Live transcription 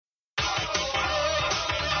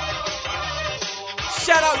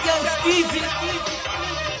Shout out Young Skeezy.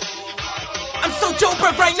 I'm so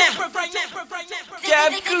Joe-Bird right now.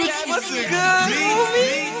 Gab Goose, what's good,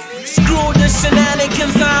 movie? Screw the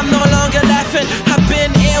shenanigans, I'm no longer laughing. I've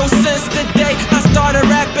been ill since the day I started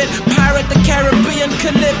rapping. Pirate the Caribbean,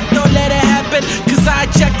 Calypso, let it happen. Cause I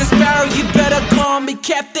jacked the sparrow, you better call me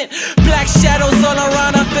captain. Black shadows all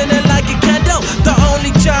around, I'm feeling like a candle. The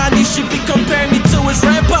only John you should be comparing me to is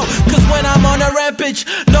Rambo. Cause when I'm on a rampage,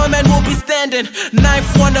 no man will be standing.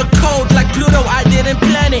 Knife on the code like Pluto, I didn't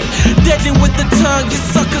plan it. Deadly with the tongue, you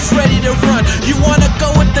suckers ready to run. You wanna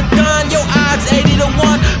go with the gun, your odds 80 to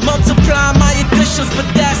 1. Multiply my additions, but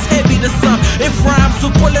that's heavy to some. If rhymes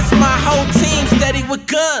with bullets, my whole team steady with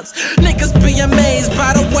guns. Niggas be amazed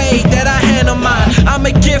by the way that I handle mine. I'm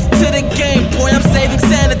a gift to the game, boy, I'm saving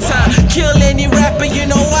Santa time. Kill any rapper, you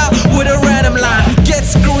know I with a random line. Get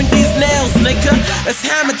screwing these nails, nigga, it's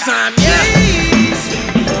hammer time, yeah. Please,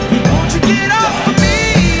 won't you get off of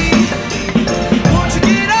me? Won't you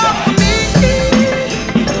get off of me?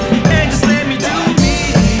 And just let me do me.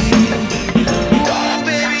 Oh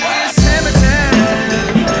baby, it's hammer time.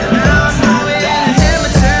 I know it's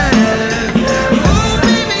hammer time. Oh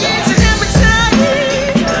baby, it's hammer time.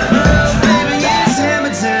 Oh baby, it's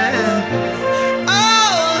hammer time. Oh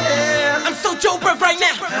yeah. I'm so Joe-Bird right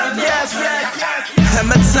now. Yes, yes, yes.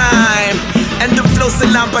 Hammer time. And the flow c'est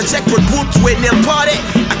lumberjack with wood with nail party.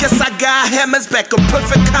 I guess I got hammers back, a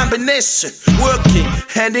perfect combination. Working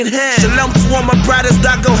hand in hand. Shalom to all my brothers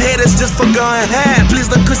that go haters just for going ham. Please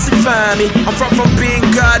don't crucify me. I'm far from being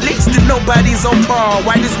godly. Still nobody's on par.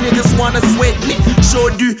 Why these niggas wanna sweat me?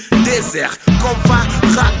 Chaud du désert, comparant.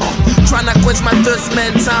 Tryna quench my thirst,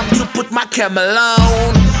 man. Time to put my camel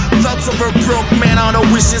on. Thoughts of a broke man on a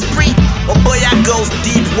wishes spree. Oh boy, I goes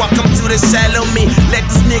deep. Welcome to the shallow me. Let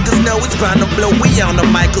these niggas know it's bound to blow. We on the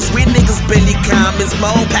mic, cause we niggas barely come in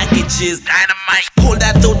small packages. Dynamite. Hold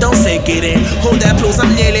that though, don't say get in. Hold that close,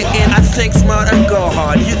 I'm nearly in. I think smart and go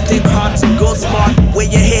hard. You think hard to go smart. Where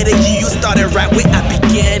you headed, you started right where I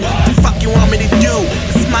began. The fuck you want me to do?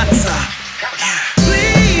 It's my time.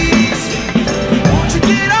 Please, won't you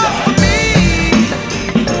get off of me?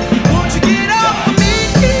 Won't you get off of me?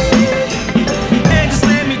 And just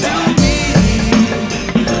let me do me.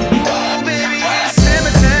 Oh baby, it's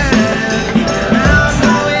hammer time. I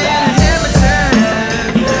know it's hammer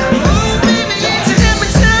time. Oh baby, it's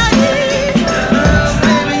hammer time. Oh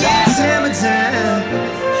baby, it's hammer time.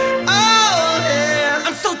 Oh yeah.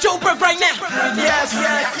 I'm so Joe-Bird right now. Yes,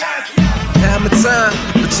 yes, yes. Hammer time,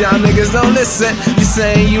 but y'all niggas don't listen. You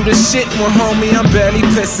saying you the shit, well homie, I'm barely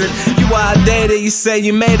pissing. You outdated, you say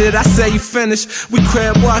you made it, I say you finished. We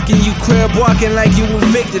crab walking, you crab walking like you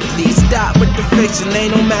evicted. Please stop with the fiction,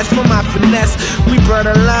 ain't no match for my finesse. We burn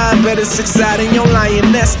a line, better 6 out in your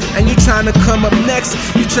lioness. And you trying to come up next,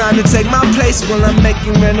 you trying to take my place while I'm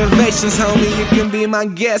making renovations, homie. You can be my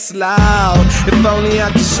guest loud. If only I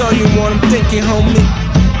could show you what I'm thinking, homie.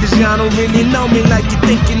 Cause y'all don't really know me like you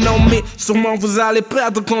think you know me. Sûrement vous allez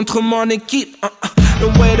perdre contre mon équipe. The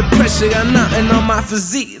way the pressure, got nothing on my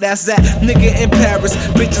physique. That's that nigga in Paris.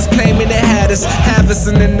 Bitches claiming they had us, have us,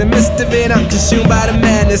 and in the midst of it, I'm consumed by the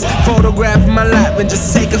madness. Photographing my life and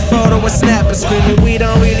just take a photo and snap it. Screaming, we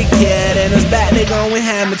don't really care. Then it's back, they going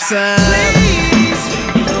hammer time. Please.